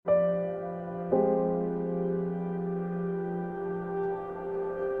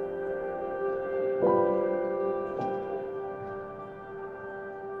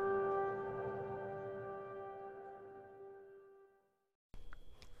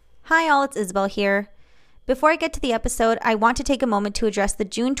Hi all, it's Isabel here. Before I get to the episode, I want to take a moment to address the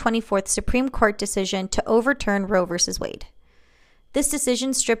June 24th Supreme Court decision to overturn Roe v. Wade. This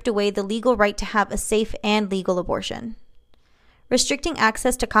decision stripped away the legal right to have a safe and legal abortion. Restricting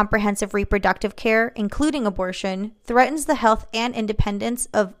access to comprehensive reproductive care, including abortion, threatens the health and independence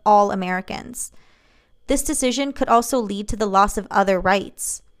of all Americans. This decision could also lead to the loss of other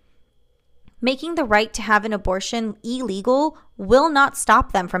rights. Making the right to have an abortion illegal will not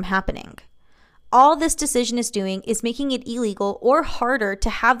stop them from happening. All this decision is doing is making it illegal or harder to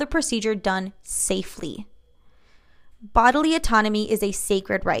have the procedure done safely. Bodily autonomy is a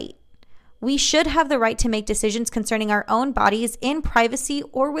sacred right. We should have the right to make decisions concerning our own bodies in privacy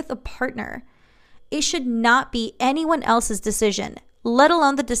or with a partner. It should not be anyone else's decision, let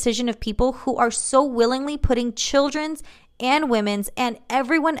alone the decision of people who are so willingly putting children's and women's and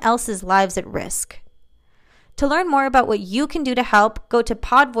everyone else's lives at risk. To learn more about what you can do to help, go to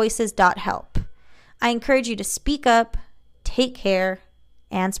podvoices.help. I encourage you to speak up, take care,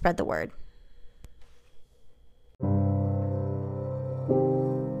 and spread the word.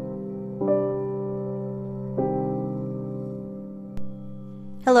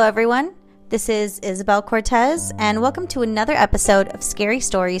 Hello, everyone. This is Isabel Cortez, and welcome to another episode of Scary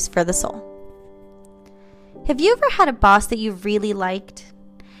Stories for the Soul. Have you ever had a boss that you really liked?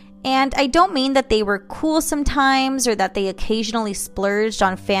 And I don't mean that they were cool sometimes or that they occasionally splurged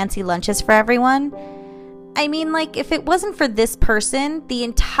on fancy lunches for everyone. I mean, like, if it wasn't for this person, the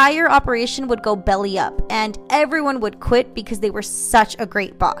entire operation would go belly up and everyone would quit because they were such a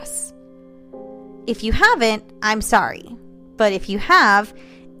great boss. If you haven't, I'm sorry. But if you have,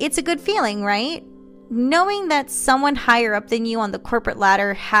 it's a good feeling, right? Knowing that someone higher up than you on the corporate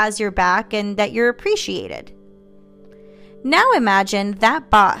ladder has your back and that you're appreciated. Now imagine that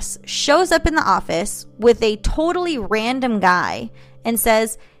boss shows up in the office with a totally random guy and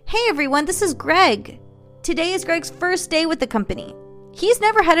says, "Hey everyone, this is Greg. Today is Greg's first day with the company. He's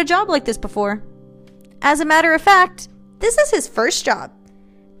never had a job like this before. As a matter of fact, this is his first job.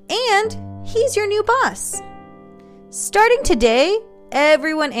 And he's your new boss. Starting today,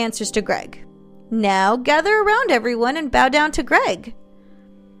 everyone answers to Greg. Now gather around everyone and bow down to Greg."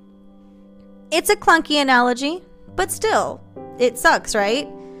 It's a clunky analogy, but still, it sucks, right?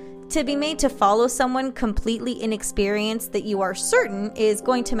 To be made to follow someone completely inexperienced that you are certain is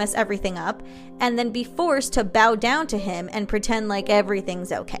going to mess everything up, and then be forced to bow down to him and pretend like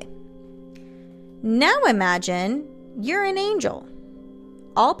everything's okay. Now imagine you're an angel.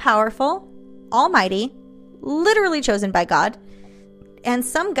 All-powerful, almighty, literally chosen by God, and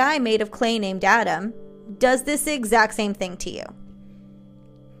some guy made of clay named Adam does this exact same thing to you.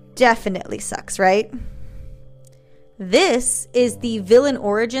 Definitely sucks, right? This is the villain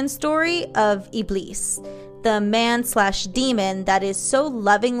origin story of Iblis, the man/demon that is so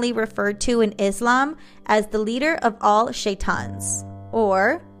lovingly referred to in Islam as the leader of all shaitans,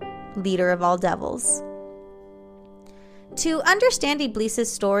 or leader of all devils. To understand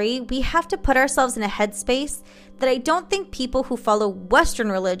Iblis' story, we have to put ourselves in a headspace that I don't think people who follow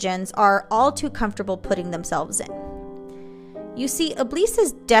Western religions are all too comfortable putting themselves in. You see, Iblis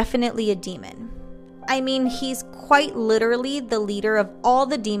is definitely a demon. I mean, he's quite literally the leader of all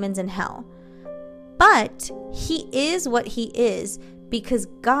the demons in hell. But he is what he is because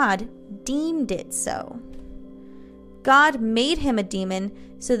God deemed it so. God made him a demon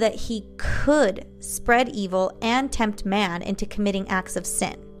so that he could spread evil and tempt man into committing acts of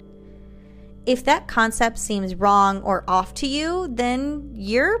sin. If that concept seems wrong or off to you, then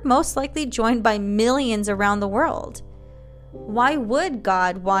you're most likely joined by millions around the world. Why would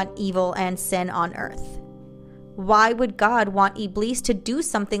God want evil and sin on earth? Why would God want Iblis to do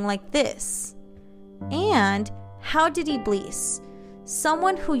something like this? And how did Iblis,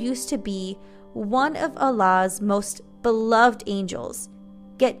 someone who used to be one of Allah's most beloved angels,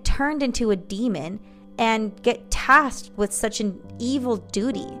 get turned into a demon and get tasked with such an evil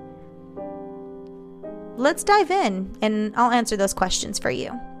duty? Let's dive in and I'll answer those questions for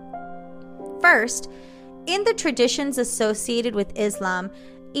you. First, in the traditions associated with Islam,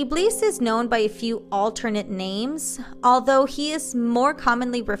 Iblis is known by a few alternate names, although he is more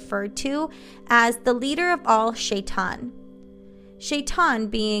commonly referred to as the leader of all shaitan. Shaitan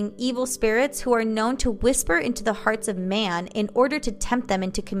being evil spirits who are known to whisper into the hearts of man in order to tempt them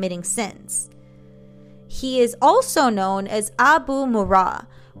into committing sins. He is also known as Abu Murrah,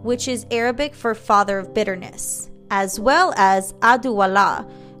 which is Arabic for father of bitterness, as well as Aduwallah,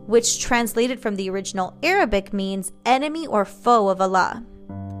 which translated from the original Arabic means enemy or foe of Allah.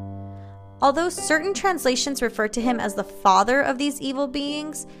 Although certain translations refer to him as the father of these evil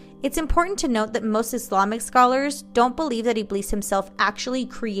beings, It's important to note that most Islamic scholars don't believe that Iblis himself actually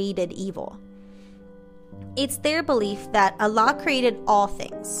created evil. It's their belief that Allah created all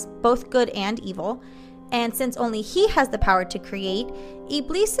things, both good and evil, and since only He has the power to create,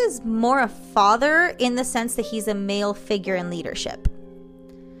 Iblis is more a father in the sense that he's a male figure in leadership.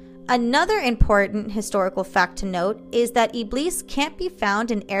 Another important historical fact to note is that Iblis can't be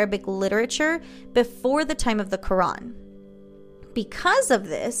found in Arabic literature before the time of the Quran. Because of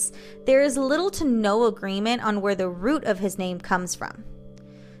this, there is little to no agreement on where the root of his name comes from.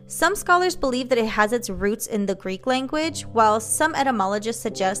 Some scholars believe that it has its roots in the Greek language, while some etymologists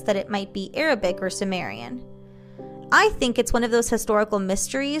suggest that it might be Arabic or Sumerian. I think it's one of those historical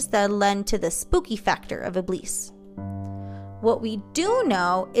mysteries that lend to the spooky factor of Iblis. What we do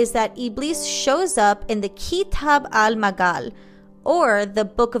know is that Iblis shows up in the Kitab al-Magal, or the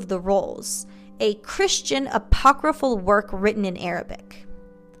Book of the Rolls, a Christian apocryphal work written in Arabic.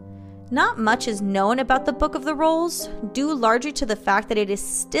 Not much is known about the Book of the Rolls, due largely to the fact that it is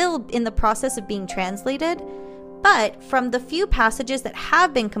still in the process of being translated, but from the few passages that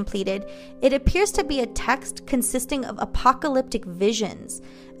have been completed, it appears to be a text consisting of apocalyptic visions,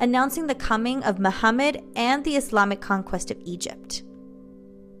 announcing the coming of Muhammad and the Islamic conquest of Egypt.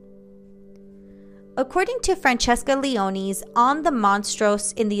 According to Francesca Leoni's On the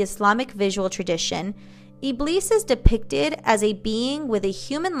Monstros in the Islamic visual tradition, Iblis is depicted as a being with a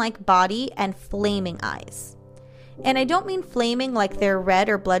human-like body and flaming eyes. And I don't mean flaming like they're red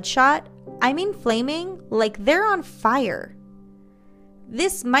or bloodshot, I mean flaming like they're on fire.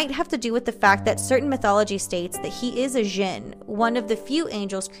 This might have to do with the fact that certain mythology states that he is a jinn, one of the few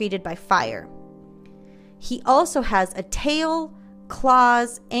angels created by fire. He also has a tail,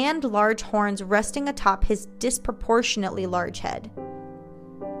 claws, and large horns resting atop his disproportionately large head.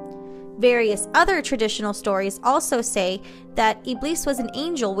 Various other traditional stories also say that Iblis was an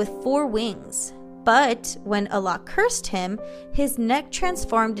angel with 4 wings, but when Allah cursed him, his neck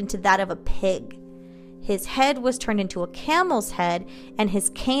transformed into that of a pig. His head was turned into a camel's head, and his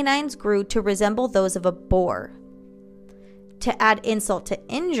canines grew to resemble those of a boar. To add insult to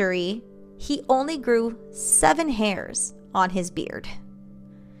injury, he only grew 7 hairs on his beard.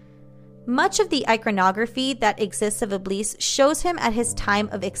 Much of the iconography that exists of Iblis shows him at his time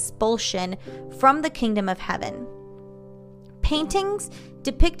of expulsion from the kingdom of heaven. Paintings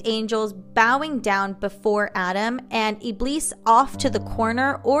depict angels bowing down before Adam and Iblis off to the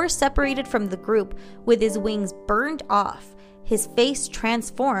corner or separated from the group with his wings burned off, his face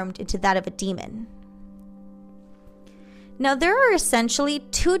transformed into that of a demon. Now, there are essentially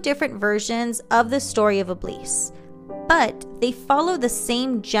 2 different versions of the story of Iblis, but they follow the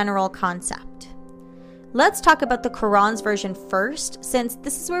same general concept. Let's talk about the Quran's version first, since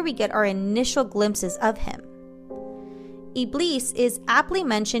this is where we get our initial glimpses of him. Iblis is aptly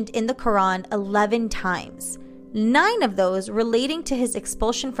mentioned in the Quran 11 times, 9 of those relating to his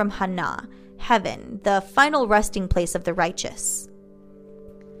expulsion from Hannah, heaven, the final resting place of the righteous.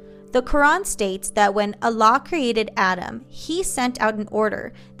 The Quran states that when Allah created Adam, He sent out an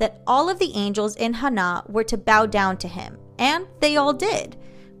order that all of the angels in Hannah were to bow down to him, and they all did,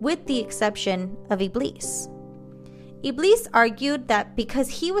 with the exception of Iblis. Iblis argued that because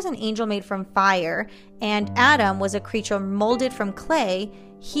he was an angel made from fire and Adam was a creature molded from clay,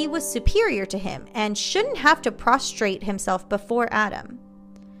 he was superior to him and shouldn't have to prostrate himself before Adam.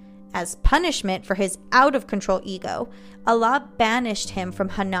 As punishment for his out-of-control ego, Allah banished him from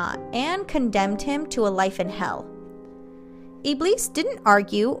Hannah and condemned him to a life in hell. Iblis didn't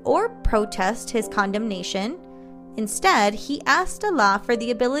argue or protest his condemnation. Instead, he asked Allah for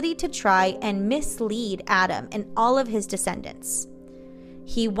the ability to try and mislead Adam and all of his descendants.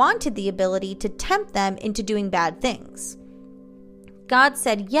 He wanted the ability to tempt them into doing bad things. God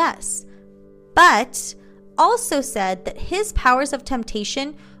said yes, but also said that his powers of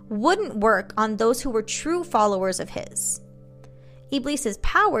temptation wouldn't work on those who were true followers of his. Iblis's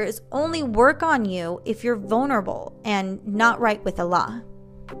powers only work on you if you're vulnerable and not right with Allah.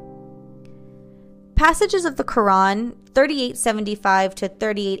 Passages of the Quran 3875 to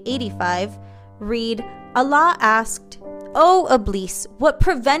 3885 read, Allah asked, "O Iblis, what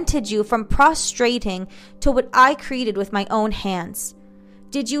prevented you from prostrating to what I created with my own hands?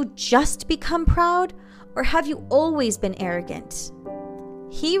 Did you just become proud, or have you always been arrogant?"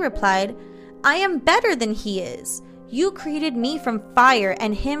 He replied, "I am better than he is. You created me from fire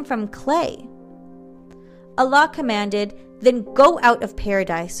and him from clay." Allah commanded, "Then go out of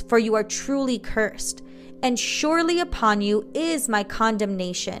paradise, for you are truly cursed, and surely upon you is my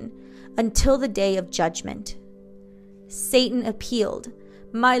condemnation until the day of judgment." Satan appealed,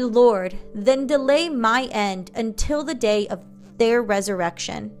 "My Lord, then delay my end until the day of their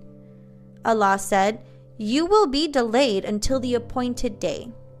resurrection." Allah said, "You will be delayed until the appointed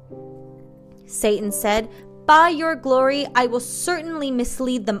day." Satan said, "By your glory, I will certainly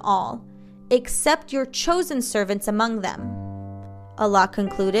mislead them all, except your chosen servants among them." Allah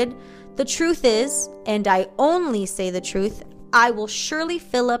concluded, "The truth is, and I only say the truth, I will surely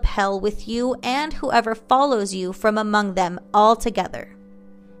fill up hell with you and whoever follows you from among them altogether."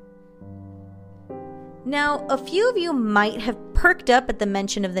 Now, a few of you might have perked up at the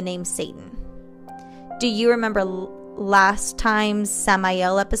mention of the name Satan. Do you remember last time's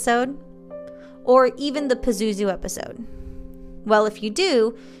Samael episode? Or even the Pazuzu episode? Well, if you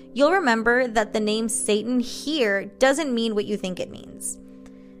do, you'll remember that the name Satan here doesn't mean what you think it means.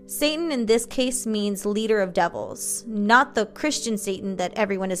 Satan in this case means leader of devils, not the Christian Satan that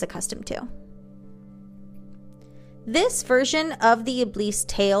everyone is accustomed to. This version of the Iblis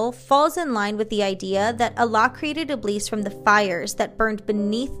tale falls in line with the idea that Allah created Iblis from the fires that burned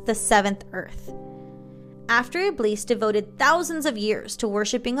beneath the seventh earth. After Iblis devoted thousands of years to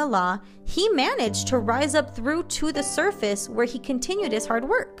worshipping Allah, he managed to rise up through to the surface where he continued his hard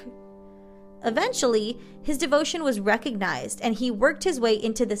work. Eventually, his devotion was recognized and he worked his way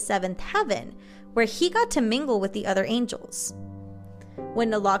into the seventh heaven, where he got to mingle with the other angels.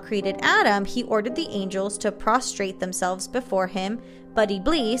 When Allah created Adam, he ordered the angels to prostrate themselves before him, but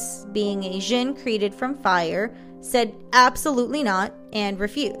Iblis, being a jinn created from fire, said absolutely not and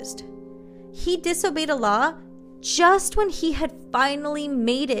refused. He disobeyed Allah just when he had finally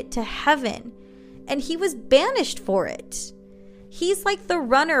made it to heaven, and he was banished for it. He's like the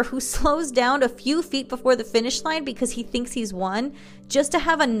runner who slows down a few feet before the finish line because he thinks he's won, just to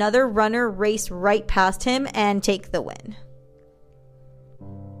have another runner race right past him and take the win.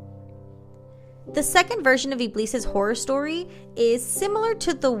 The second version of Iblis's horror story is similar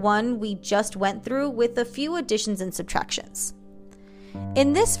to the one we just went through with a few additions and subtractions.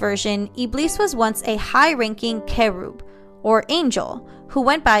 In this version, Iblis was once a high-ranking cherub, or angel, who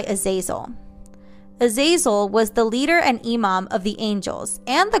went by Azazel. Azazel was the leader and imam of the angels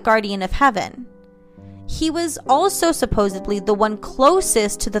and the guardian of heaven. He was also supposedly the one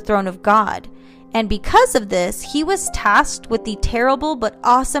closest to the throne of God, and because of this, he was tasked with the terrible but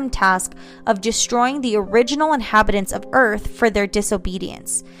awesome task of destroying the original inhabitants of Earth for their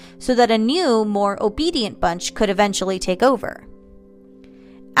disobedience, so that a new, more obedient bunch could eventually take over.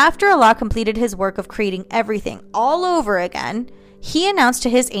 After Allah completed his work of creating everything all over again, he announced to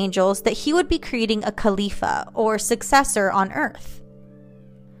his angels that he would be creating a Khalifa, or successor, on Earth.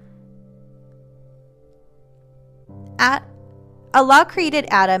 Allah created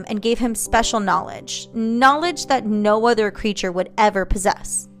Adam and gave him special knowledge that no other creature would ever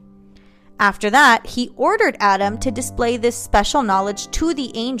possess. After that, he ordered Adam to display this special knowledge to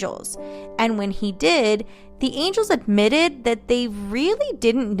the angels, and when he did, the angels admitted that they really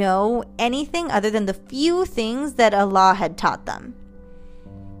didn't know anything other than the few things that Allah had taught them.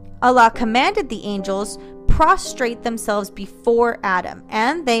 Allah commanded the angels prostrate themselves before Adam,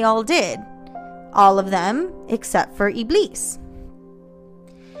 and they all did. All of them except for Iblis.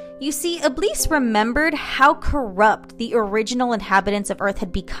 You see, Iblis remembered how corrupt the original inhabitants of Earth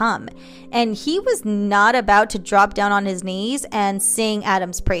had become, and he was not about to drop down on his knees and sing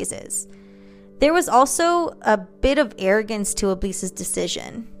Adam's praises. There was also a bit of arrogance to Iblis's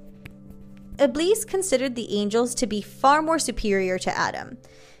decision. Iblis considered the angels to be far more superior to Adam.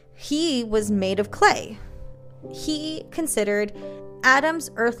 He was made of clay. He considered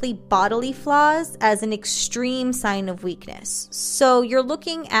Adam's earthly bodily flaws as an extreme sign of weakness. So you're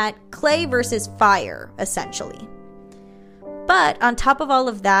looking at clay versus fire, essentially. But on top of all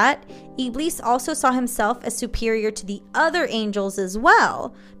of that, Iblis also saw himself as superior to the other angels as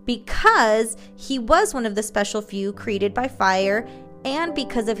well, because he was one of the special few created by fire and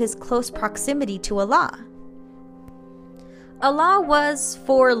because of his close proximity to Allah. Allah was,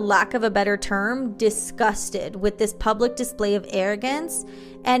 for lack of a better term, disgusted with this public display of arrogance,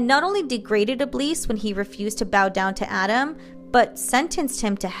 and not only degraded Iblis when he refused to bow down to Adam, but sentenced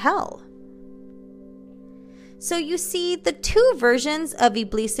him to hell. So you see, the two versions of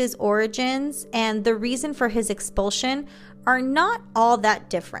Iblis's origins and the reason for his expulsion are not all that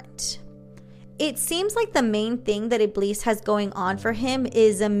different. It seems like the main thing that Iblis has going on for him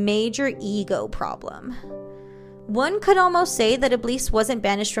is a major ego problem. One could almost say that Iblis wasn't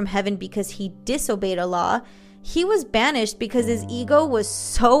banished from heaven because he disobeyed Allah. He was banished because his ego was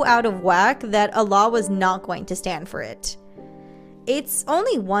so out of whack that Allah was not going to stand for it. It's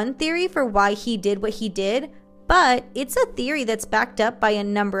only one theory for why he did what he did, but it's a theory that's backed up by a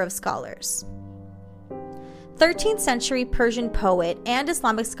number of scholars. 13th century Persian poet and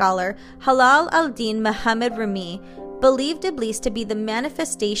Islamic scholar Halal al-Din Muhammad Rumi believed Iblis to be the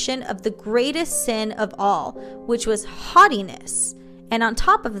manifestation of the greatest sin of all, which was haughtiness, and on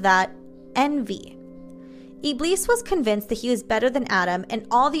top of that, envy. Iblis was convinced that he was better than Adam and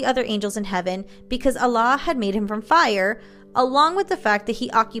all the other angels in heaven because Allah had made him from fire, along with the fact that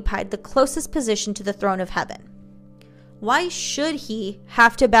he occupied the closest position to the throne of heaven. Why should he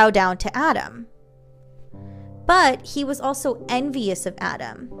have to bow down to Adam? But he was also envious of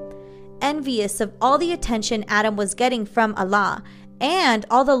Adam, envious of all the attention Adam was getting from Allah and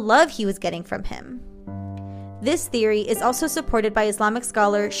all the love he was getting from him. This theory is also supported by Islamic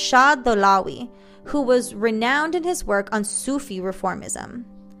scholar Shah Dolawi, who was renowned in his work on Sufi reformism.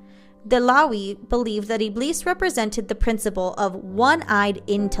 Delawi believed that Iblis represented the principle of one-eyed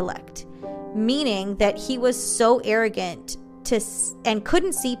intellect, meaning that he was so arrogant and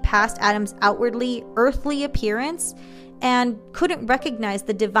couldn't see past Adam's outwardly earthly appearance and couldn't recognize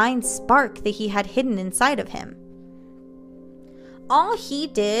the divine spark that he had hidden inside of him. All he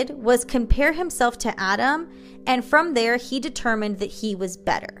did was compare himself to Adam, and from there he determined that he was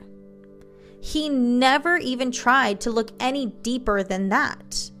better. He never even tried to look any deeper than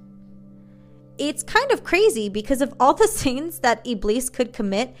that. It's kind of crazy because of all the sins that Iblis could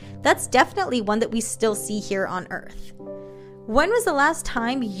commit, that's definitely one that we still see here on earth. When was the last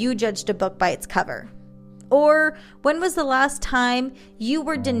time you judged a book by its cover? Or when was the last time you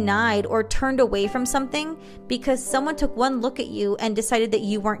were denied or turned away from something because someone took one look at you and decided that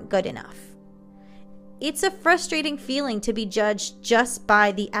you weren't good enough? It's a frustrating feeling to be judged just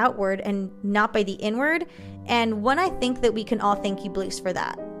by the outward and not by the inward, and one I think that we can all thank Iblis for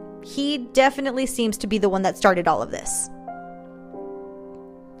that. He definitely seems to be the one that started all of this.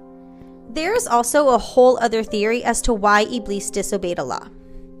 There's also a whole other theory as to why Iblis disobeyed Allah.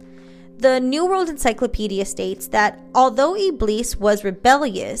 The New World Encyclopedia states that although Iblis was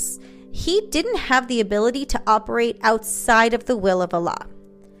rebellious, he didn't have the ability to operate outside of the will of Allah.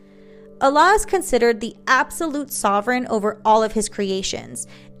 Allah is considered the absolute sovereign over all of his creations,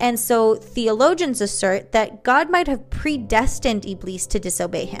 and so theologians assert that God might have predestined Iblis to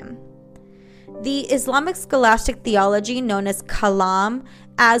disobey him. The Islamic scholastic theology known as Kalam,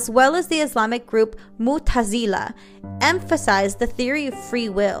 as well as the Islamic group Mu'tazila, emphasize the theory of free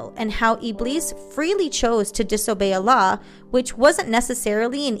will and how Iblis freely chose to disobey Allah, which wasn't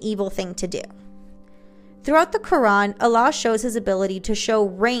necessarily an evil thing to do. Throughout the Quran, Allah shows his ability to show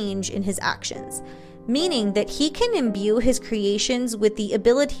range in his actions, meaning that he can imbue his creations with the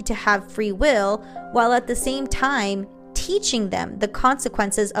ability to have free will while at the same time teaching them the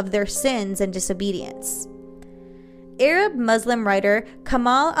consequences of their sins and disobedience. Arab Muslim writer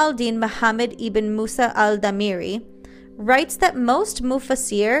Kamal al-Din Muhammad ibn Musa al-Damiri writes that most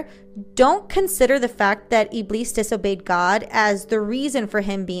mufassir don't consider the fact that Iblis disobeyed God as the reason for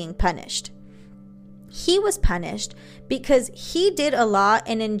him being punished. He was punished because he did Allah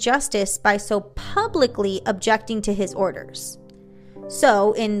an injustice by so publicly objecting to his orders.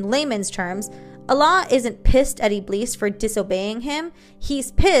 So, in layman's terms, Allah isn't pissed at Iblis for disobeying him.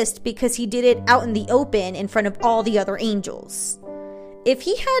 He's pissed because he did it out in the open in front of all the other angels. If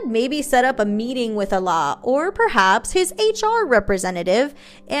he had maybe set up a meeting with Allah or perhaps his HR representative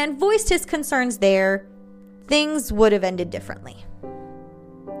and voiced his concerns there, things would have ended differently.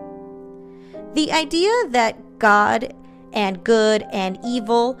 The idea that God and good and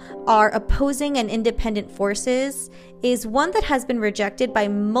evil are opposing and independent forces is one that has been rejected by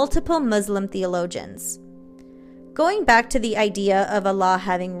multiple Muslim theologians. Going back to the idea of Allah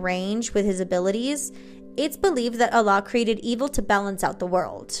having range with his abilities, it's believed that Allah created evil to balance out the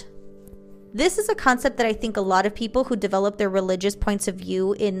world. This is a concept that I think a lot of people who develop their religious points of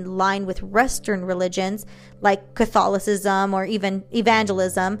view in line with Western religions, like Catholicism or even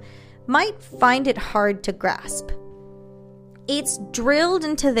evangelism, might find it hard to grasp. It's drilled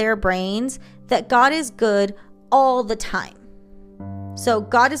into their brains that God is good all the time. So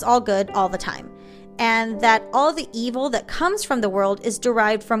God is all good all the time. And that all the evil that comes from the world is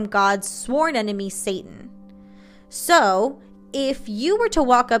derived from God's sworn enemy, Satan. So, if you were to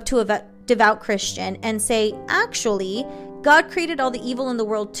walk up to a devout Christian and say, actually, God created all the evil in the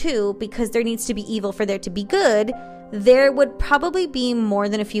world too because there needs to be evil for there to be good, there would probably be more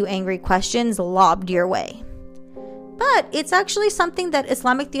than a few angry questions lobbed your way. But it's actually something that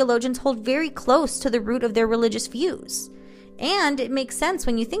Islamic theologians hold very close to the root of their religious views. And it makes sense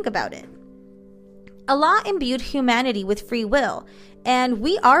when you think about it. Allah imbued humanity with free will, and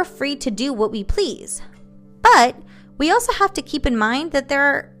we are free to do what we please. But we also have to keep in mind that there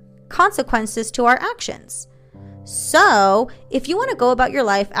are consequences to our actions. So, if you want to go about your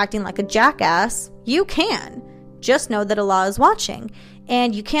life acting like a jackass, you can. Just know that Allah is watching.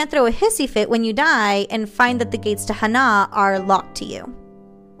 And you can't throw a hissy fit when you die and find that the gates to Hana are locked to you.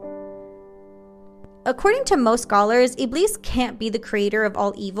 According to most scholars, Iblis can't be the creator of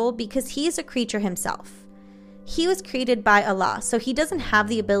all evil because he is a creature himself. He was created by Allah, so he doesn't have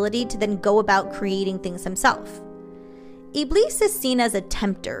the ability to then go about creating things himself. Iblis is seen as a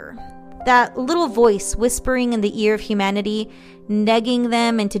tempter, that little voice whispering in the ear of humanity, negging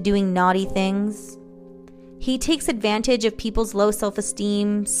them into doing naughty things. He takes advantage of people's low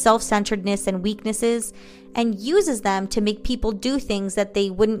self-esteem, self-centeredness, and weaknesses, and uses them to make people do things that they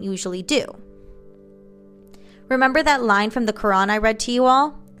wouldn't usually do. Remember that line from the Quran I read to you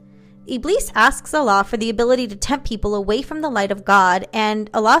all? Iblis asks Allah for the ability to tempt people away from the light of God, and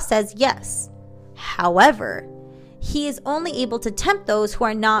Allah says yes. However, he is only able to tempt those who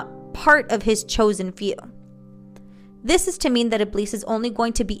are not part of his chosen few. This is to mean that Iblis is only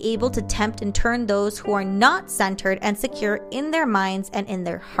going to be able to tempt and turn those who are not centered and secure in their minds and in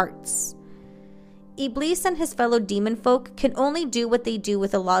their hearts. Iblis and his fellow demon folk can only do what they do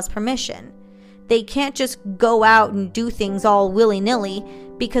with Allah's permission. They can't just go out and do things all willy-nilly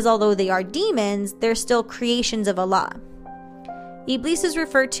because although they are demons, they're still creations of Allah. Iblis is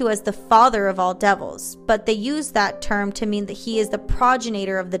referred to as the father of all devils, but they use that term to mean that he is the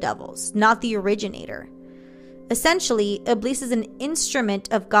progenitor of the devils, not the originator. Essentially, Iblis is an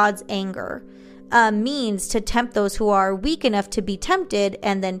instrument of God's anger, a means to tempt those who are weak enough to be tempted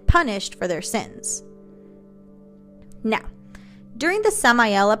and then punished for their sins. Now, during the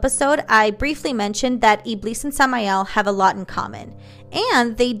Samael episode, I briefly mentioned that Iblis and Samael have a lot in common,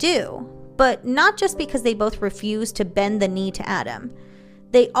 and they do, but not just because they both refuse to bend the knee to Adam.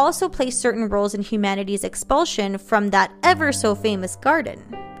 They also play certain roles in humanity's expulsion from that ever so famous garden.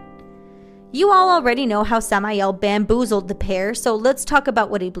 You all already know how Samael bamboozled the pair, so let's talk about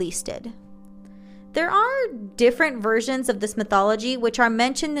what Iblis did. There are different versions of this mythology which are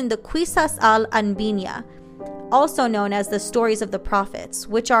mentioned in the Qisas al-Anbiya, also known as the Stories of the Prophets,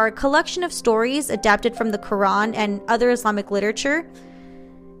 which are a collection of stories adapted from the Quran and other Islamic literature.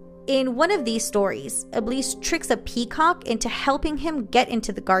 In one of these stories, Iblis tricks a peacock into helping him get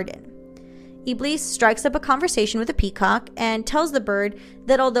into the garden. Iblis strikes up a conversation with the peacock and tells the bird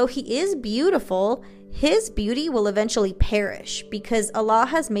that although he is beautiful, his beauty will eventually perish because Allah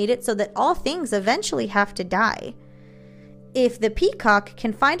has made it so that all things eventually have to die. If the peacock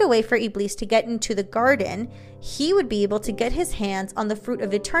can find a way for Iblis to get into the garden, he would be able to get his hands on the fruit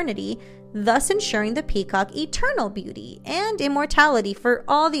of eternity, thus ensuring the peacock eternal beauty and immortality for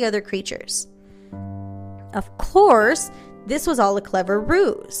all the other creatures. Of course, this was all a clever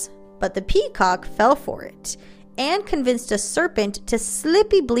ruse, but the peacock fell for it and convinced a serpent to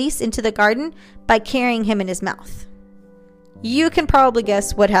slip Iblis into the garden by carrying him in his mouth. You can probably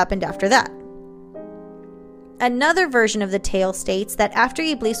guess what happened after that. Another version of the tale states that after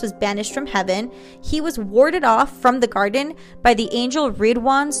Iblis was banished from heaven, he was warded off from the garden by the angel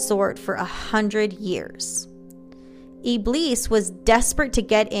Ridwan's sword for 100 years. Iblis was desperate to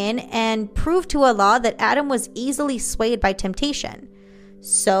get in and prove to Allah that Adam was easily swayed by temptation.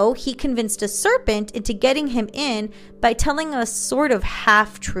 So he convinced a serpent into getting him in by telling a sort of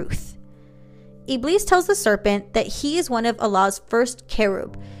half-truth. Iblis tells the serpent that he is one of Allah's first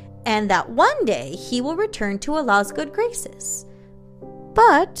cherub, and that one day he will return to Allah's good graces.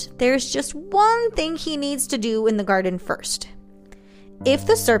 But there's just one thing he needs to do in the garden first. If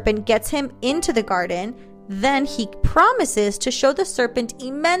the serpent gets him into the garden, then he promises to show the serpent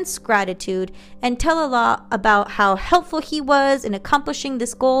immense gratitude and tell Allah about how helpful he was in accomplishing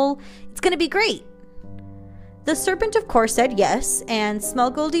this goal. It's going to be great. The serpent, of course, said yes and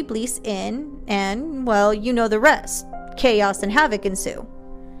smuggled Iblis in, and, well, you know the rest. Chaos and havoc ensue.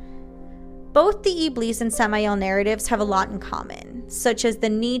 Both the Iblis and Samael narratives have a lot in common, such as the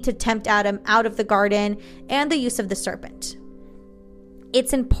need to tempt Adam out of the garden and the use of the serpent.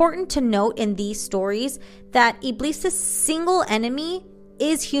 It's important to note in these stories that Iblis' single enemy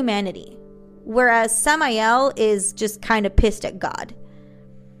is humanity, whereas Samael is just kind of pissed at God.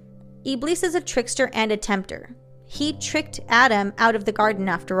 Iblis is a trickster and a tempter. He tricked Adam out of the garden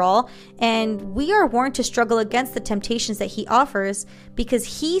after all, and we are warned to struggle against the temptations that he offers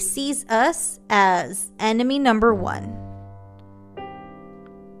because he sees us as enemy number one.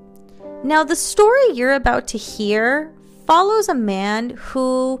 Now, the story you're about to hear follows a man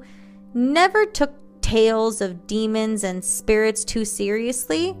who never took tales of demons and spirits too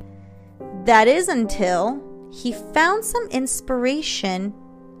seriously. That is until he found some inspiration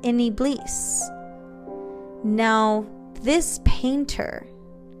in Iblis. Now, this painter,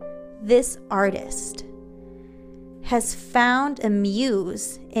 this artist, has found a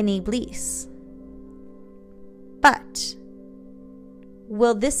muse in Iblis. But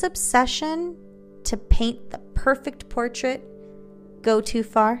will this obsession to paint the perfect portrait go too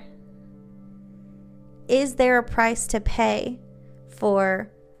far? Is there a price to pay for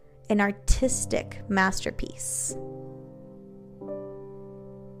an artistic masterpiece?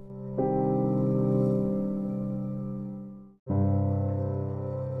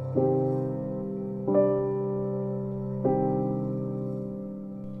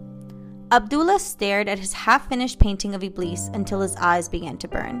 Abdullah stared at his half-finished painting of Iblis until his eyes began to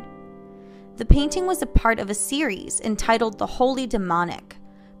burn. The painting was a part of a series entitled The Holy Demonic,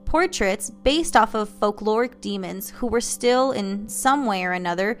 portraits based off of folkloric demons who were still, in some way or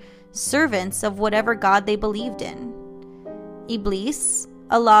another, servants of whatever god they believed in. Iblis,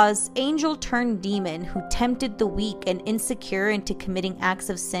 Allah's angel-turned-demon who tempted the weak and insecure into committing acts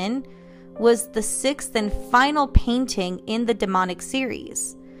of sin, was the sixth and final painting in the demonic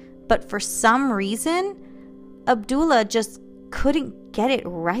series. But for some reason, Abdullah just couldn't get it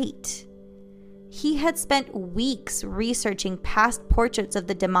right. He had spent weeks researching past portraits of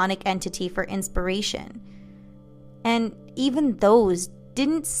the demonic entity for inspiration, and even those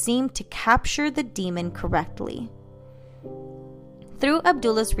didn't seem to capture the demon correctly. Through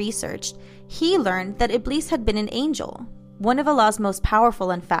Abdullah's research, he learned that Iblis had been an angel, one of Allah's most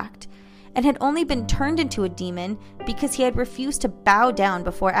powerful in fact, and had only been turned into a demon because he had refused to bow down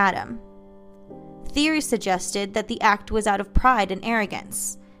before Adam. Theories suggested that the act was out of pride and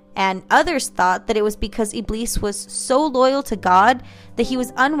arrogance, and others thought that it was because Iblis was so loyal to God that he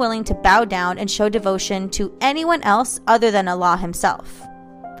was unwilling to bow down and show devotion to anyone else other than Allah himself.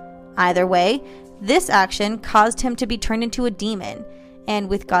 Either way, this action caused him to be turned into a demon, and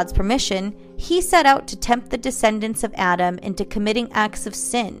with God's permission, he set out to tempt the descendants of Adam into committing acts of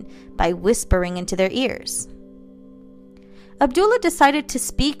sin by whispering into their ears. Abdullah decided to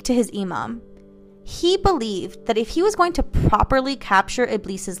speak to his imam. He believed that if he was going to properly capture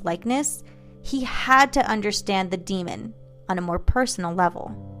Iblis's likeness, he had to understand the demon on a more personal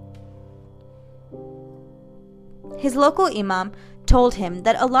level. His local imam told him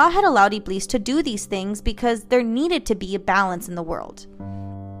that Allah had allowed Iblis to do these things because there needed to be a balance in the world.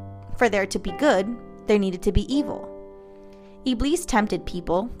 For there to be good, there needed to be evil. Iblis tempted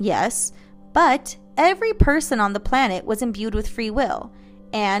people, yes, but every person on the planet was imbued with free will,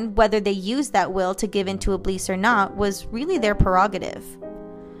 and whether they used that will to give in to Iblis or not was really their prerogative.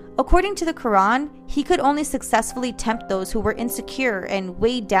 According to the Quran, he could only successfully tempt those who were insecure and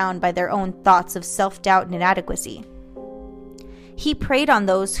weighed down by their own thoughts of self-doubt and inadequacy. He preyed on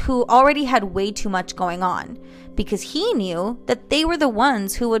those who already had way too much going on, because he knew that they were the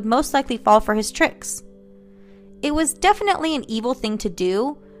ones who would most likely fall for his tricks. It was definitely an evil thing to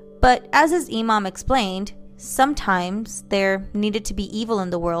do, but as his imam explained, sometimes there needed to be evil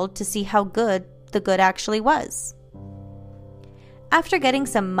in the world to see how good the good actually was. After getting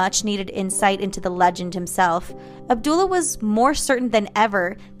some much-needed insight into the legend himself, Abdullah was more certain than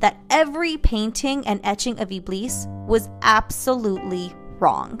ever that every painting and etching of Iblis was absolutely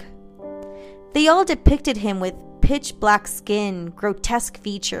wrong. They all depicted him with pitch-black skin, grotesque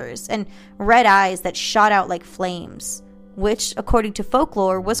features, and red eyes that shot out like flames, which, according to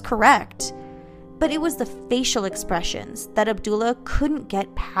folklore, was correct. But it was the facial expressions that Abdullah couldn't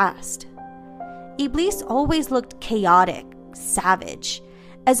get past. Iblis always looked chaotic, savage,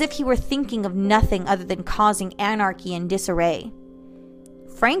 as if he were thinking of nothing other than causing anarchy and disarray.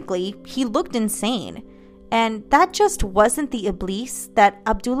 Frankly, he looked insane, and that just wasn't the Iblis that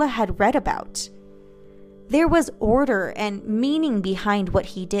Abdullah had read about. There was order and meaning behind what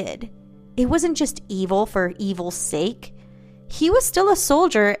he did. It wasn't just evil for evil's sake. He was still a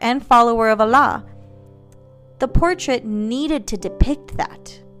soldier and follower of Allah. The portrait needed to depict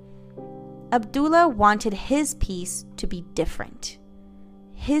that. Abdullah wanted his piece to be different.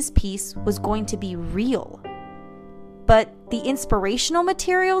 His piece was going to be real. But the inspirational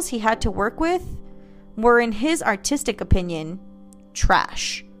materials he had to work with were, in his artistic opinion,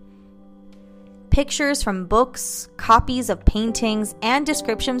 trash. Pictures from books, copies of paintings, and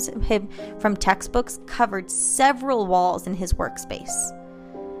descriptions of him from textbooks covered several walls in his workspace.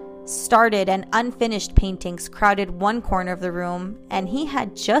 Started and unfinished paintings crowded one corner of the room, and he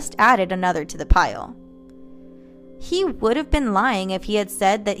had just added another to the pile. He would have been lying if he had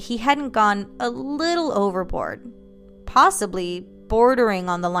said that he hadn't gone a little overboard, possibly bordering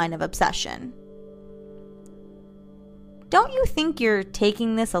on the line of obsession. "Don't you think you're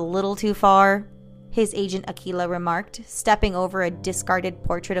taking this a little too far?" his agent Akila remarked, stepping over a discarded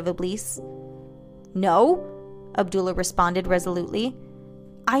portrait of Iblis. "No," Abdullah responded resolutely.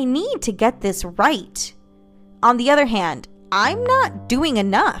 "I need to get this right. On the other hand, I'm not doing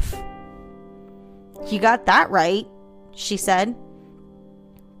enough." "You got that right," she said.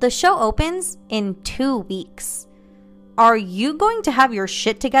 The show opens in 2 weeks. Are you going to have your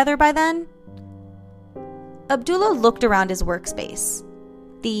shit together by then? Abdullah looked around his workspace.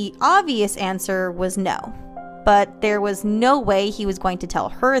 The obvious answer was no, but there was no way he was going to tell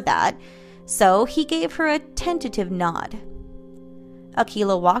her that, so he gave her a tentative nod.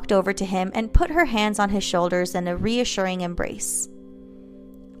 Akila walked over to him and put her hands on his shoulders in a reassuring embrace.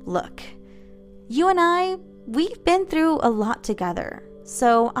 Look, you and I, we've been through a lot together,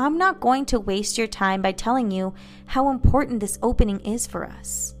 so I'm not going to waste your time by telling you how important this opening is for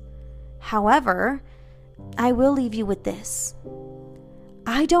us. However, I will leave you with this.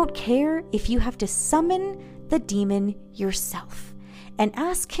 I don't care if you have to summon the demon yourself and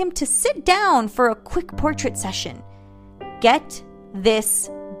ask him to sit down for a quick portrait session. Get this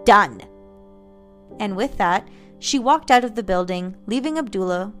done. And with that, she walked out of the building, leaving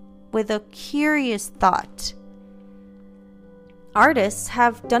Abdullah with a curious thought. Artists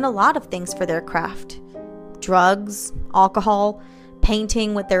have done a lot of things for their craft. Drugs, alcohol,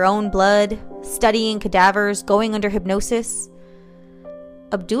 painting with their own blood, studying cadavers, going under hypnosis.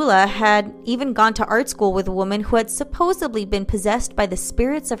 Abdullah had even gone to art school with a woman who had supposedly been possessed by the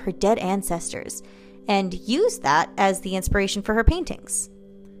spirits of her dead ancestors and used that as the inspiration for her paintings.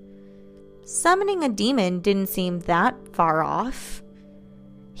 Summoning a demon didn't seem that far off.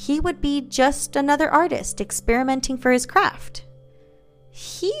 He would be just another artist experimenting for his craft.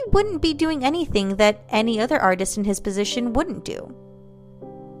 He wouldn't be doing anything that any other artist in his position wouldn't do.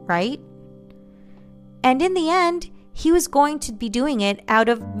 Right? And in the end, he was going to be doing it out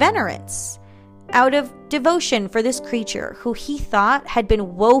of venerance, out of devotion for this creature who he thought had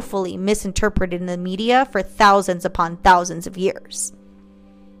been woefully misinterpreted in the media for thousands upon thousands of years.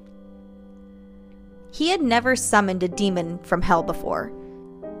 He had never summoned a demon from hell before.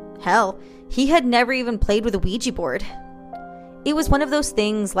 Hell, he had never even played with a Ouija board. It was one of those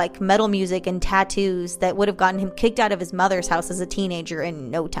things like metal music and tattoos that would have gotten him kicked out of his mother's house as a teenager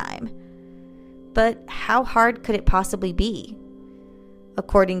in no time. But how hard could it possibly be?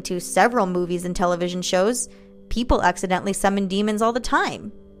 According to several movies and television shows, people accidentally summon demons all the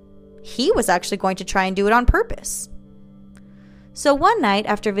time. He was actually going to try and do it on purpose. So one night,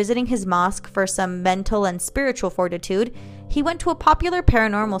 after visiting his mosque for some mental and spiritual fortitude, he went to a popular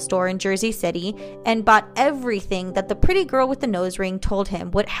paranormal store in Jersey City and bought everything that the pretty girl with the nose ring told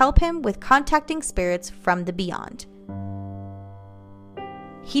him would help him with contacting spirits from the beyond.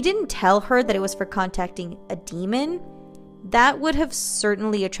 He didn't tell her that it was for contacting a demon. That would have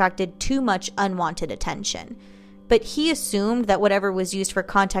certainly attracted too much unwanted attention. But he assumed that whatever was used for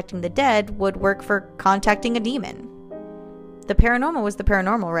contacting the dead would work for contacting a demon. The paranormal was the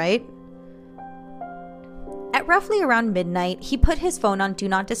paranormal, right? At roughly around midnight, he put his phone on Do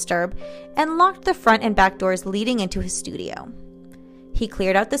Not Disturb and locked the front and back doors leading into his studio. He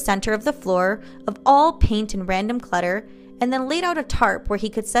cleared out the center of the floor of all paint and random clutter and then laid out a tarp where he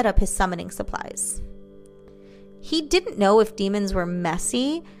could set up his summoning supplies. He didn't know if demons were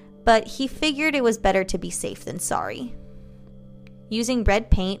messy, but he figured it was better to be safe than sorry. Using red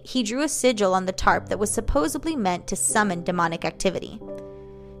paint, he drew a sigil on the tarp that was supposedly meant to summon demonic activity.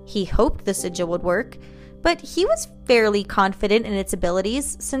 He hoped the sigil would work, but he was fairly confident in its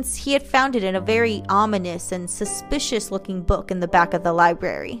abilities since he had found it in a very ominous and suspicious-looking book in the back of the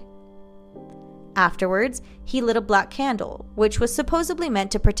library. Afterwards, he lit a black candle, which was supposedly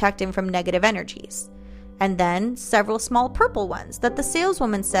meant to protect him from negative energies, and then several small purple ones that the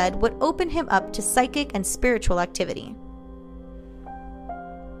saleswoman said would open him up to psychic and spiritual activity.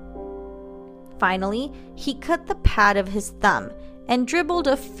 Finally, he cut the pad of his thumb and dribbled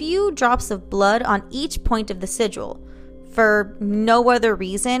a few drops of blood on each point of the sigil, for no other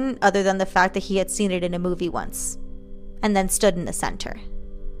reason other than the fact that he had seen it in a movie once, and then stood in the center.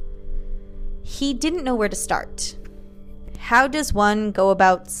 He didn't know where to start. How does one go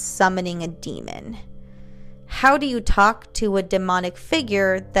about summoning a demon? How do you talk to a demonic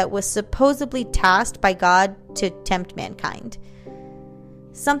figure that was supposedly tasked by God to tempt mankind?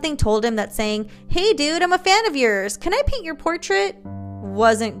 Something told him that saying, "Hey dude, I'm a fan of yours, can I paint your portrait?"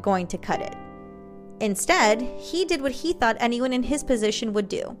 wasn't going to cut it. Instead, he did what he thought anyone in his position would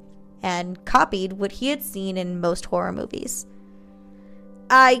do, and copied what he had seen in most horror movies.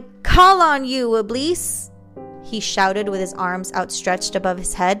 "I call on you, Iblis," he shouted with his arms outstretched above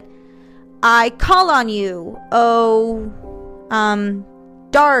his head. "I call on you,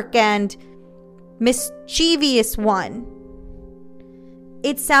 dark and mischievous one."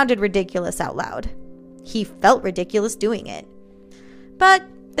 It sounded ridiculous out loud. He felt ridiculous doing it. But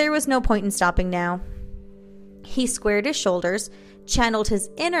there was no point in stopping now. He squared his shoulders, channeled his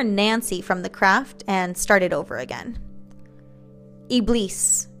inner Nancy from the craft, and started over again.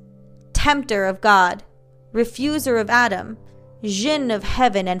 "Iblis, tempter of God, refuser of Adam, jinn of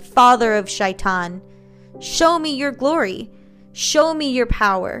heaven and father of shaitan, show me your glory, show me your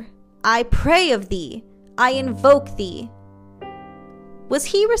power. I pray of thee, I invoke thee. Was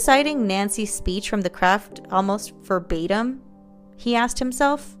he reciting Nancy's speech from the craft almost verbatim? He asked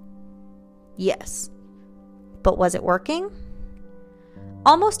himself. Yes. But was it working?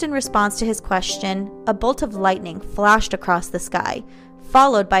 Almost in response to his question, a bolt of lightning flashed across the sky,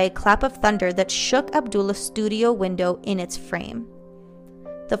 followed by a clap of thunder that shook Abdullah's studio window in its frame.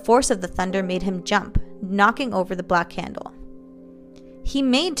 The force of the thunder made him jump, knocking over the black candle. He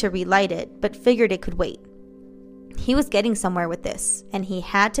made to relight it, but figured it could wait. He was getting somewhere with this, and he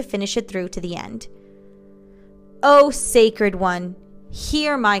had to finish it through to the end. O Sacred One,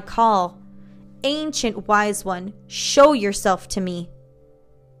 hear my call. Ancient Wise One, show yourself to me.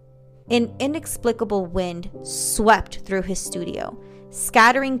 An inexplicable wind swept through his studio,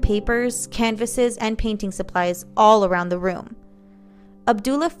 scattering papers, canvases, and painting supplies all around the room.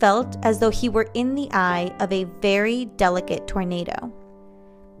 Abdullah felt as though he were in the eye of a very delicate tornado.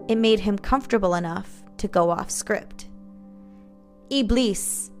 It made him comfortable enough to go off script.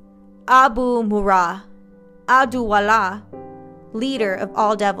 Iblis, Abu Murrah, Adu Wallah, leader of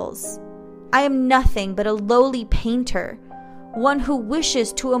all devils. I am nothing but a lowly painter, one who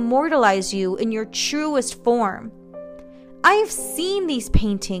wishes to immortalize you in your truest form. I have seen these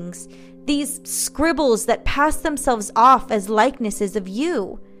paintings, these scribbles that pass themselves off as likenesses of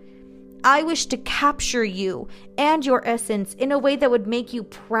you. I wish to capture you and your essence in a way that would make you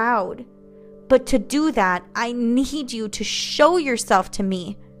proud. But to do that, I need you to show yourself to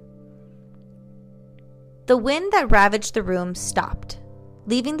me. The wind that ravaged the room stopped,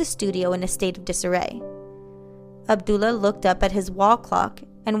 leaving the studio in a state of disarray. Abdullah looked up at his wall clock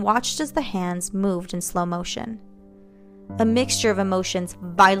and watched as the hands moved in slow motion. A mixture of emotions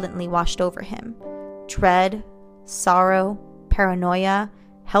violently washed over him. Dread, sorrow, paranoia,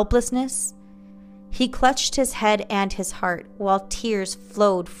 helplessness. He clutched his head and his heart while tears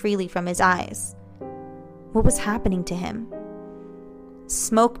flowed freely from his eyes. What was happening to him?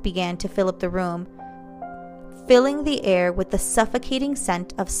 Smoke began to fill up the room, filling the air with the suffocating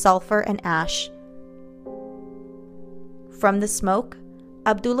scent of sulfur and ash. From the smoke,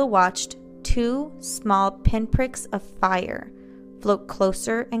 Abdullah watched 2 small pinpricks of fire float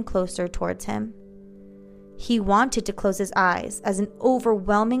closer and closer towards him. He wanted to close his eyes as an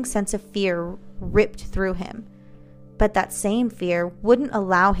overwhelming sense of fear ripped through him, but that same fear wouldn't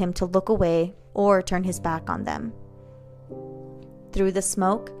allow him to look away or turn his back on them. Through the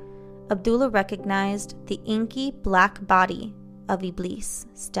smoke, Abdullah recognized the inky black body of Iblis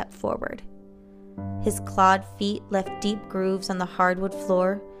step forward. His clawed feet left deep grooves on the hardwood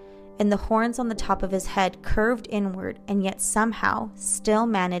floor, and the horns on the top of his head curved inward and yet somehow still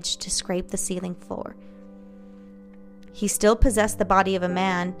managed to scrape the ceiling floor. He still possessed the body of a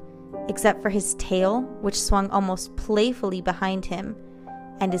man, except for his tail, which swung almost playfully behind him,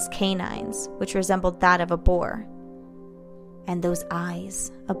 and his canines, which resembled that of a boar. And those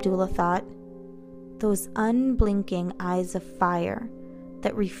eyes, Abdullah thought, those unblinking eyes of fire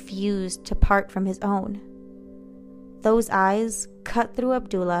that refused to part from his own. Those eyes cut through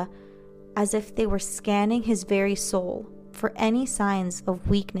Abdullah as if they were scanning his very soul for any signs of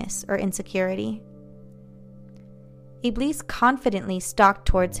weakness or insecurity. Iblis confidently stalked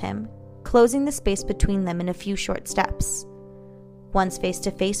towards him, closing the space between them in a few short steps. Once face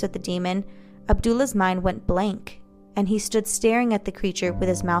to face with the demon, Abdullah's mind went blank, and he stood staring at the creature with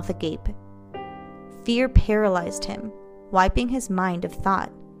his mouth agape. Fear paralyzed him, wiping his mind of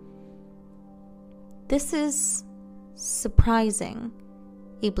thought. This is surprising,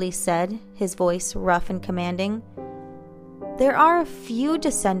 Iblis said, his voice rough and commanding. There are a few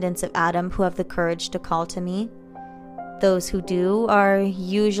descendants of Adam who have the courage to call to me. Those who do are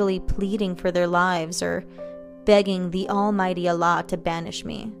usually pleading for their lives or begging the Almighty Allah to banish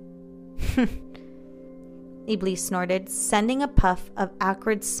me. Iblis snorted, sending a puff of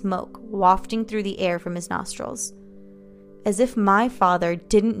acrid smoke wafting through the air from his nostrils. As if my father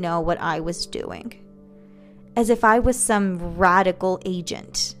didn't know what I was doing. As if I was some radical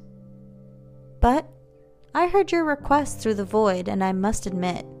agent. But I heard your request through the void, and I must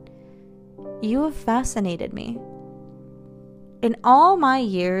admit, you have fascinated me. In all my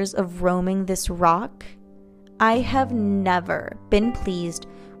years of roaming this rock, I have never been pleased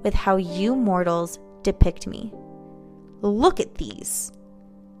with how you mortals depict me. Look at these.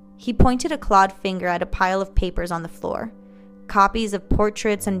 He pointed a clawed finger at a pile of papers on the floor, copies of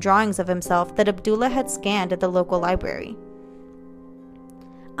portraits and drawings of himself that Abdullah had scanned at the local library.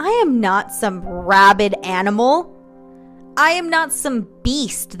 I am not some rabid animal. I am not some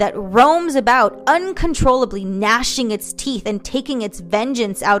beast that roams about uncontrollably gnashing its teeth and taking its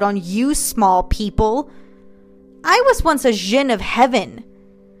vengeance out on you small people. I was once a jinn of heaven.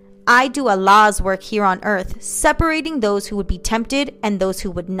 I do Allah's work here on earth, separating those who would be tempted and those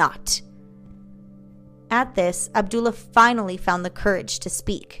who would not. At this, Abdullah finally found the courage to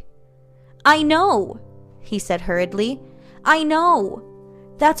speak. I know, he said hurriedly. I know.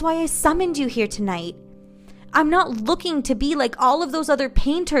 That's why I summoned you here tonight. I'm not looking to be like all of those other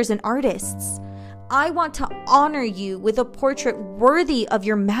painters and artists. I want to honor you with a portrait worthy of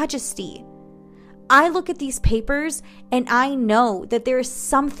your majesty. I look at these papers and I know that there is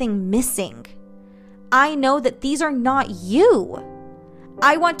something missing. I know that these are not you.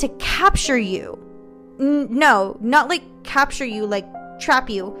 I want to capture you. No, not like capture you, like trap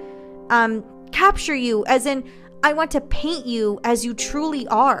you. Capture you as in I want to paint you as you truly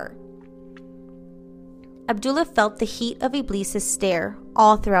are. Abdullah felt the heat of Iblis's stare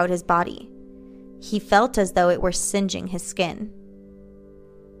all throughout his body. He felt as though it were singeing his skin.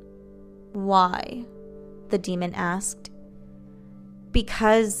 Why? The demon asked.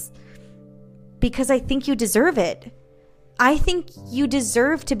 Because I think you deserve it. I think you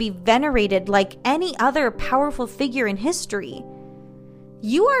deserve to be venerated like any other powerful figure in history.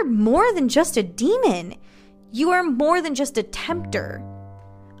 You are more than just a demon. You are more than just a tempter.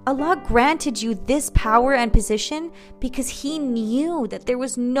 Allah granted you this power and position because He knew that there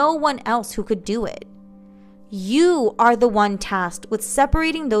was no one else who could do it. You are the one tasked with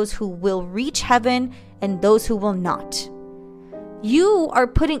separating those who will reach heaven and those who will not. You are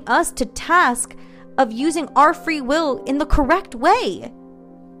putting us to task of using our free will in the correct way.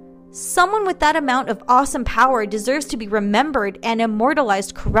 Someone with that amount of awesome power deserves to be remembered and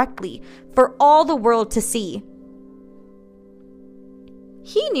immortalized correctly for all the world to see.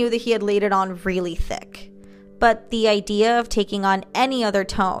 He knew that he had laid it on really thick, but the idea of taking on any other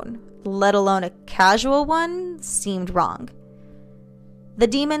tone, let alone a casual one, seemed wrong. The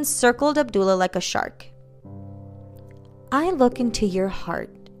demon circled Abdullah like a shark. I look into your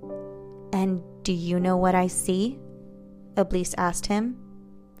heart, and do you know what I see? Iblis asked him.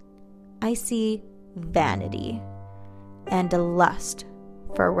 I see vanity and a lust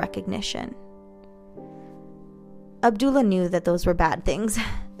for recognition. Abdullah knew that those were bad things.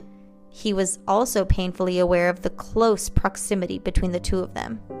 He was also painfully aware of the close proximity between the two of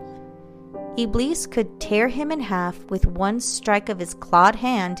them. Iblis could tear him in half with one strike of his clawed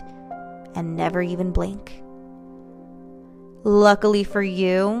hand and never even blink. Luckily for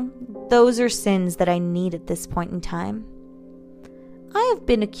you, those are sins that I need at this point in time. I have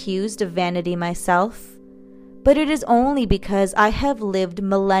been accused of vanity myself, but it is only because I have lived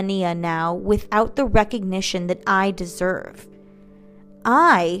millennia now without the recognition that I deserve.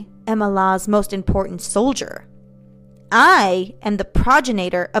 I am Allah's most important soldier. I am the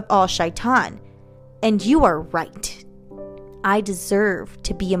progenitor of all shaitan, and you are right. I deserve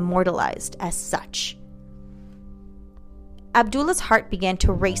to be immortalized as such. Abdullah's heart began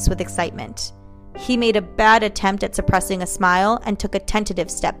to race with excitement. He made a bad attempt at suppressing a smile and took a tentative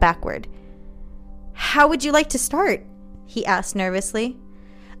step backward. How would you like to start? He asked nervously.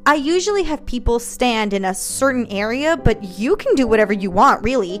 I usually have people stand in a certain area, but you can do whatever you want,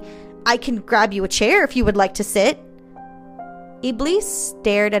 really. I can grab you a chair if you would like to sit. Iblis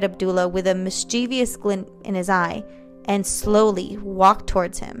stared at Abdullah with a mischievous glint in his eye and slowly walked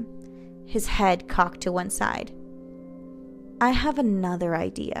towards him, his head cocked to one side. I have another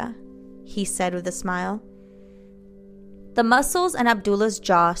idea, he said with a smile. The muscles in Abdullah's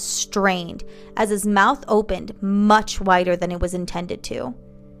jaw strained as his mouth opened much wider than it was intended to.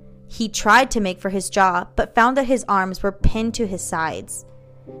 He tried to make for his jaw, but found that his arms were pinned to his sides.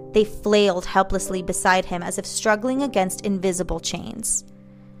 They flailed helplessly beside him as if struggling against invisible chains.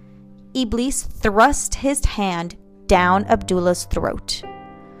 Iblis thrust his hand down Abdullah's throat.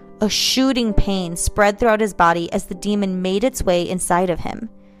 A shooting pain spread throughout his body as the demon made its way inside of him.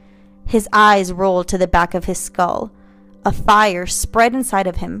 His eyes rolled to the back of his skull. A fire spread inside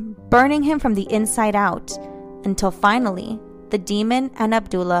of him, burning him from the inside out, until finally, the demon and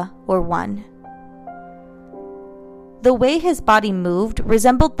Abdullah were one. The way his body moved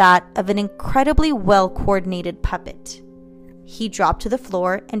resembled that of an incredibly well-coordinated puppet. He dropped to the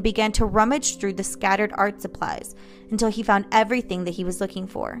floor and began to rummage through the scattered art supplies until he found everything that he was looking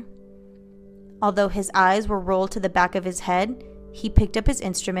for. Although his eyes were rolled to the back of his head, he picked up his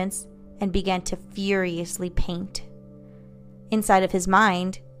instruments and began to furiously paint. Inside of his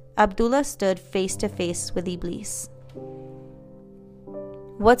mind, Abdullah stood face to face with Iblis.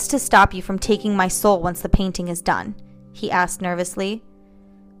 What's to stop you from taking my soul once the painting is done? He asked nervously.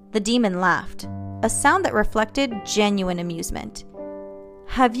 The demon laughed. a sound that reflected genuine amusement.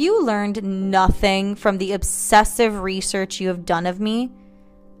 "Have you learned nothing from the obsessive research you have done of me?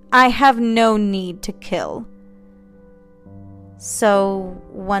 I have no need to kill." "So,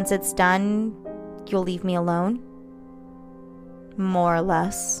 once it's done, you'll leave me alone?" "More or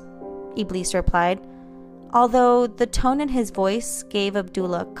less," Iblis replied, although the tone in his voice gave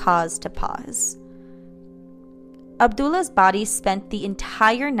Abdullah cause to pause. Abdullah's body spent the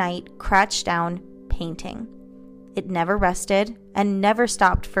entire night crouched down, painting. It never rested and never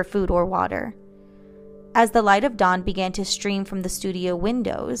stopped for food or water. As the light of dawn began to stream from the studio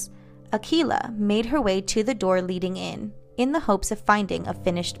windows, Akila made her way to the door leading in the hopes of finding a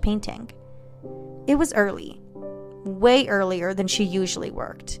finished painting. It was early, way earlier than she usually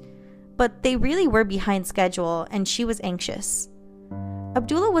worked, but they really were behind schedule and she was anxious.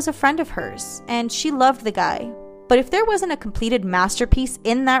 Abdullah was a friend of hers, and she loved the guy, but if there wasn't a completed masterpiece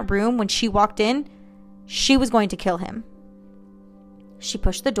in that room when she walked in, she was going to kill him. She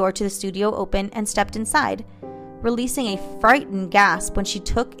pushed the door to the studio open and stepped inside, releasing a frightened gasp when she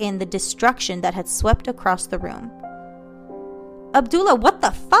took in the destruction that had swept across the room. "Abdullah, what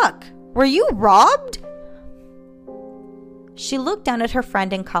the fuck? Were you robbed?" She looked down at her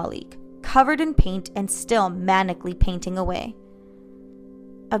friend and colleague, covered in paint and still manically painting away.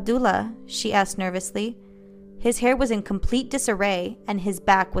 "Abdullah," she asked nervously. His hair was in complete disarray and his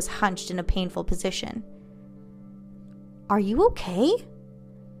back was hunched in a painful position. "Are you okay?"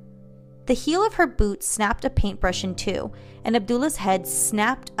 The heel of her boot snapped a paintbrush in two, and Abdullah's head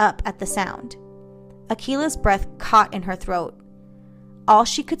snapped up at the sound. Akila's breath caught in her throat. All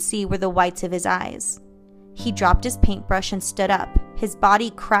she could see were the whites of his eyes. He dropped his paintbrush and stood up, his body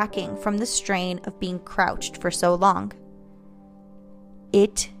cracking from the strain of being crouched for so long.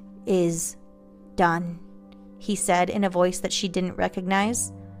 "It is done," he said in a voice that she didn't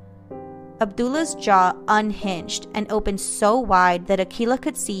recognize. Abdullah's jaw unhinged and opened so wide that Akila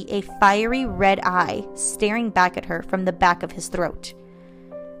could see a fiery red eye staring back at her from the back of his throat.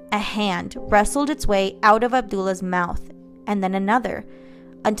 A hand wrestled its way out of Abdullah's mouth, and then another,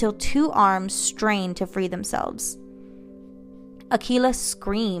 until two arms strained to free themselves. Akila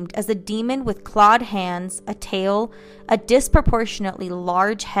screamed as a demon with clawed hands, a tail, a disproportionately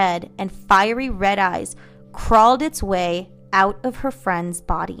large head, and fiery red eyes crawled its way out of her friend's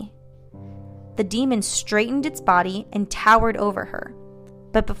body. The demon straightened its body and towered over her,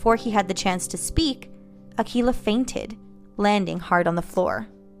 but before he had the chance to speak, Akila fainted, landing hard on the floor.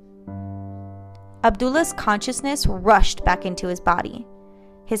 Abdullah's consciousness rushed back into his body.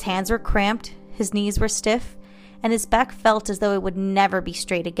 His hands were cramped, his knees were stiff, and his back felt as though it would never be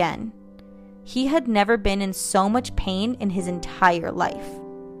straight again. He had never been in so much pain in his entire life.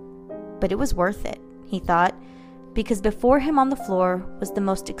 But it was worth it, he thought, because before him on the floor was the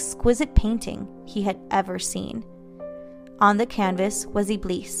most exquisite painting he had ever seen. On the canvas was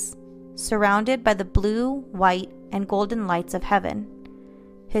Iblis, surrounded by the blue, white, and golden lights of heaven.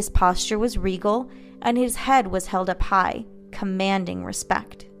 His posture was regal, and his head was held up high, commanding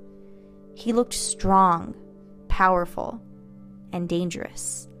respect. He looked strong, powerful, and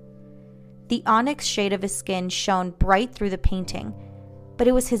dangerous. The onyx shade of his skin shone bright through the painting, but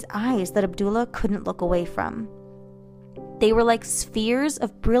it was his eyes that Abdullah couldn't look away from. They were like spheres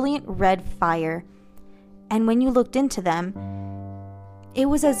of brilliant red fire, and when you looked into them, it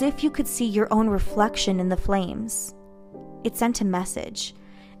was as if you could see your own reflection in the flames. It sent a message,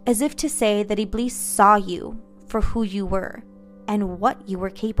 as if to say that Iblis saw you for who you were and what you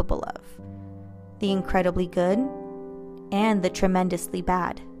were capable of, the incredibly good and the tremendously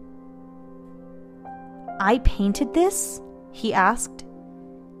bad. "I painted this?" he asked.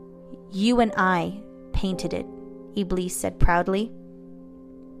 "You and I painted it," Iblis said proudly.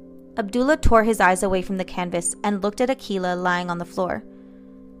 Abdullah tore his eyes away from the canvas and looked at Akila lying on the floor.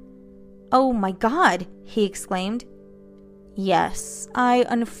 "Oh my God," he exclaimed. "Yes, I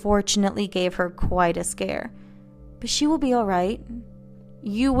unfortunately gave her quite a scare, but she will be all right.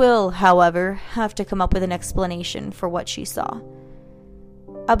 You will, however, have to come up with an explanation for what she saw."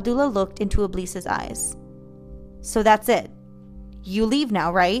 Abdullah looked into Iblis's eyes. "So that's it. You leave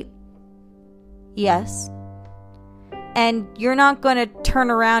now, right?" "Yes." "And you're not going to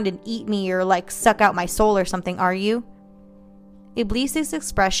turn around and eat me or suck out my soul or something, are you?" Iblis's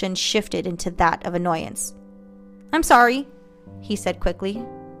expression shifted into that of annoyance. "I'm sorry," he said quickly.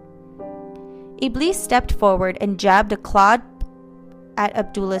 Iblis stepped forward and jabbed a claw at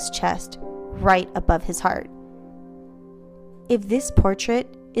Abdullah's chest, right above his heart. "If this portrait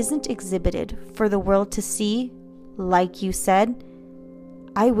isn't exhibited for the world to see, like you said,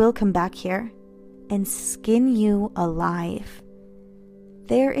 I will come back here and skin you alive.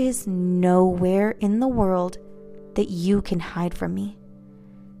 There is nowhere in the world that you can hide from me.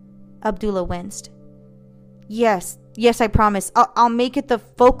 Abdullah winced. Yes, I promise. I'll make it the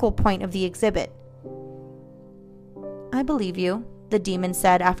focal point of the exhibit. I believe you, the demon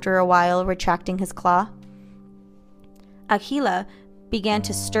said after a while, retracting his claw. Akhila began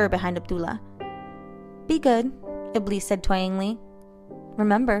to stir behind Abdullah. Be good, Iblis said twangingly.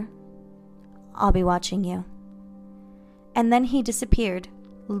 Remember, I'll be watching you. And then he disappeared,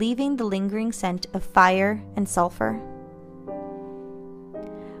 leaving the lingering scent of fire and sulfur.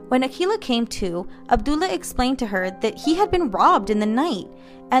 When Akhila came to, Abdullah explained to her that he had been robbed in the night,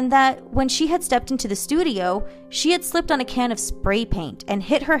 and that when she had stepped into the studio, she had slipped on a can of spray paint and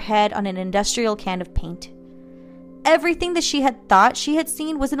hit her head on an industrial can of paint. Everything that she had thought she had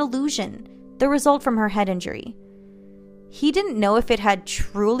seen was an illusion, the result from her head injury. He didn't know if it had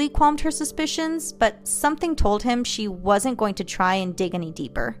truly qualmed her suspicions, but something told him she wasn't going to try and dig any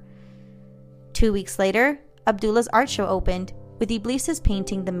deeper. 2 weeks later, Abdullah's art show opened, with Iblis's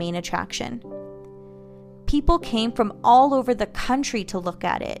painting the main attraction. People came from all over the country to look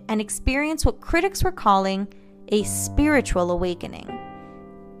at it and experience what critics were calling a spiritual awakening.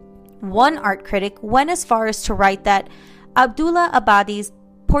 One art critic went as far as to write that Abdullah Abadi's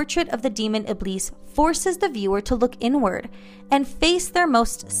portrait of the demon Iblis forces the viewer to look inward and face their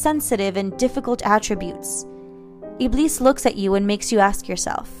most sensitive and difficult attributes. Iblis looks at you and makes you ask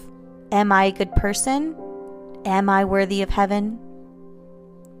yourself, am I a good person? Am I worthy of heaven?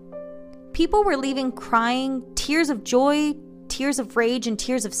 People were leaving crying, tears of joy, tears of rage, and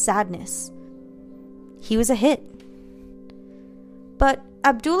tears of sadness. He was a hit. But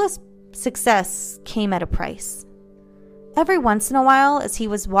Abdullah's success came at a price. Every once in a while, as he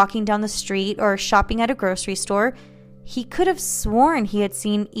was walking down the street or shopping at a grocery store, he could have sworn he had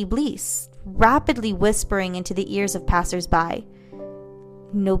seen Iblis rapidly whispering into the ears of passers-by.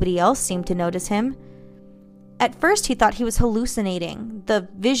 Nobody else seemed to notice him. At first, he thought he was hallucinating, the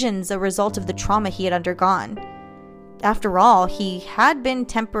visions a result of the trauma he had undergone. After all, he had been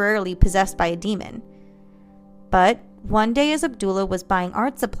temporarily possessed by a demon. But one day, as Abdullah was buying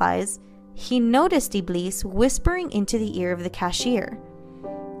art supplies, he noticed Iblis whispering into the ear of the cashier.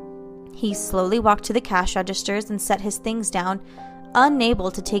 He slowly walked to the cash registers and set his things down, unable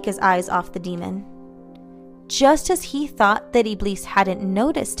to take his eyes off the demon. Just as he thought that Iblis hadn't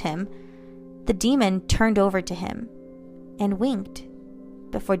noticed him, the demon turned over to him and winked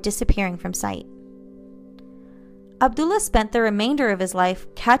before disappearing from sight. Abdullah spent the remainder of his life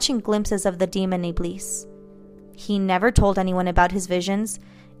catching glimpses of the demon Iblis. He never told anyone about his visions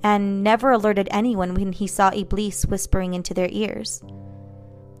and never alerted anyone when he saw Iblis whispering into their ears.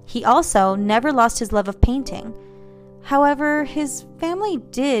 He also never lost his love of painting. However, his family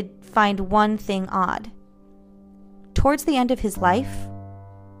did find one thing odd. Towards the end of his life,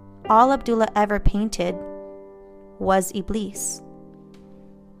 all Abdullah ever painted was Iblis.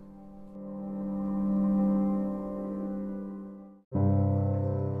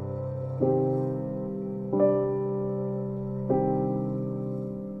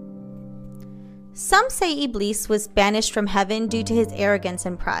 Some say Iblis was banished from heaven due to his arrogance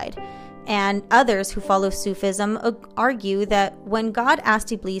and pride, and others who follow Sufism argue that when God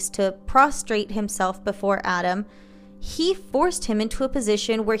asked Iblis to prostrate himself before Adam, he forced him into a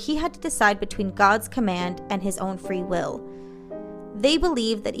position where he had to decide between God's command and his own free will. They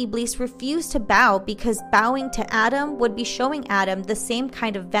believe that Iblis refused to bow because bowing to Adam would be showing Adam the same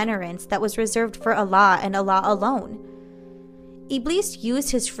kind of venerance that was reserved for Allah and Allah alone. Iblis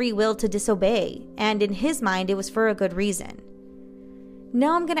used his free will to disobey, and in his mind it was for a good reason.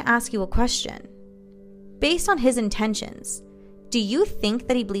 Now I'm going to ask you a question. Based on his intentions, do you think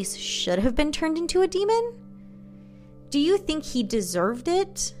that Iblis should have been turned into a demon? Do you think he deserved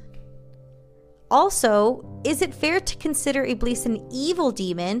it? Also, is it fair to consider Iblis an evil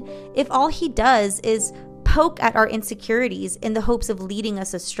demon if all he does is poke at our insecurities in the hopes of leading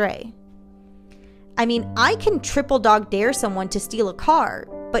us astray? I mean, I can triple dog dare someone to steal a car,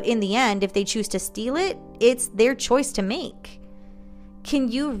 but in the end, if they choose to steal it, it's their choice to make. Can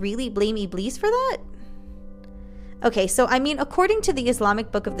you really blame Iblis for that? Okay, so according to the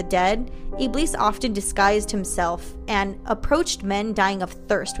Islamic Book of the Dead, Iblis often disguised himself and approached men dying of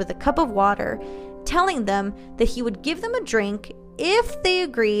thirst with a cup of water, telling them that he would give them a drink if they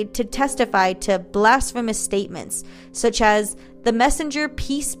agreed to testify to blasphemous statements, such as, "The messenger,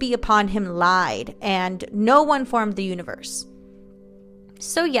 peace be upon him, lied," and "No one formed the universe."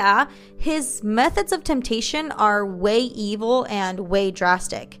 So yeah, his methods of temptation are way evil and way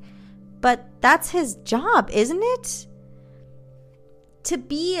drastic. But that's his job, isn't it? to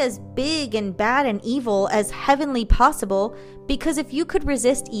be as big and bad and evil as heavenly possible, because if you could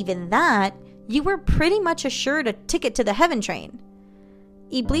resist even that, you were pretty much assured a ticket to the heaven train.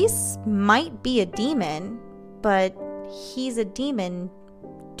 Iblis might be a demon, but he's a demon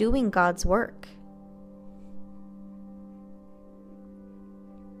doing God's work.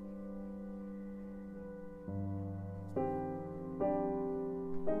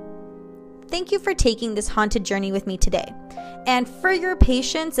 Thank you for taking this haunted journey with me today, and for your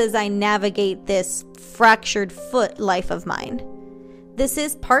patience as I navigate this fractured foot life of mine. This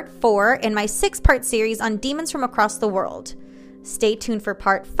is part 4 in my 6-part series on demons from across the world. Stay tuned for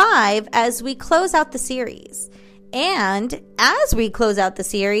part 5 as we close out the series. And as we close out the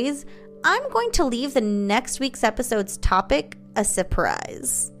series, I'm going to leave the next week's episode's topic a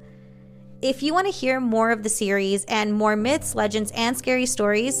surprise. If you want to hear more of the series and more myths, legends, and scary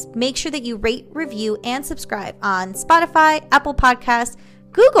stories, make sure that you rate, review, and subscribe on Spotify, Apple Podcasts,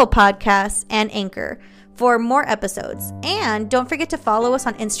 Google Podcasts, and Anchor for more episodes. And don't forget to follow us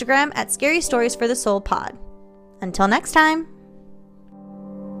on Instagram at Scary Stories for the Soul Pod. Until next time.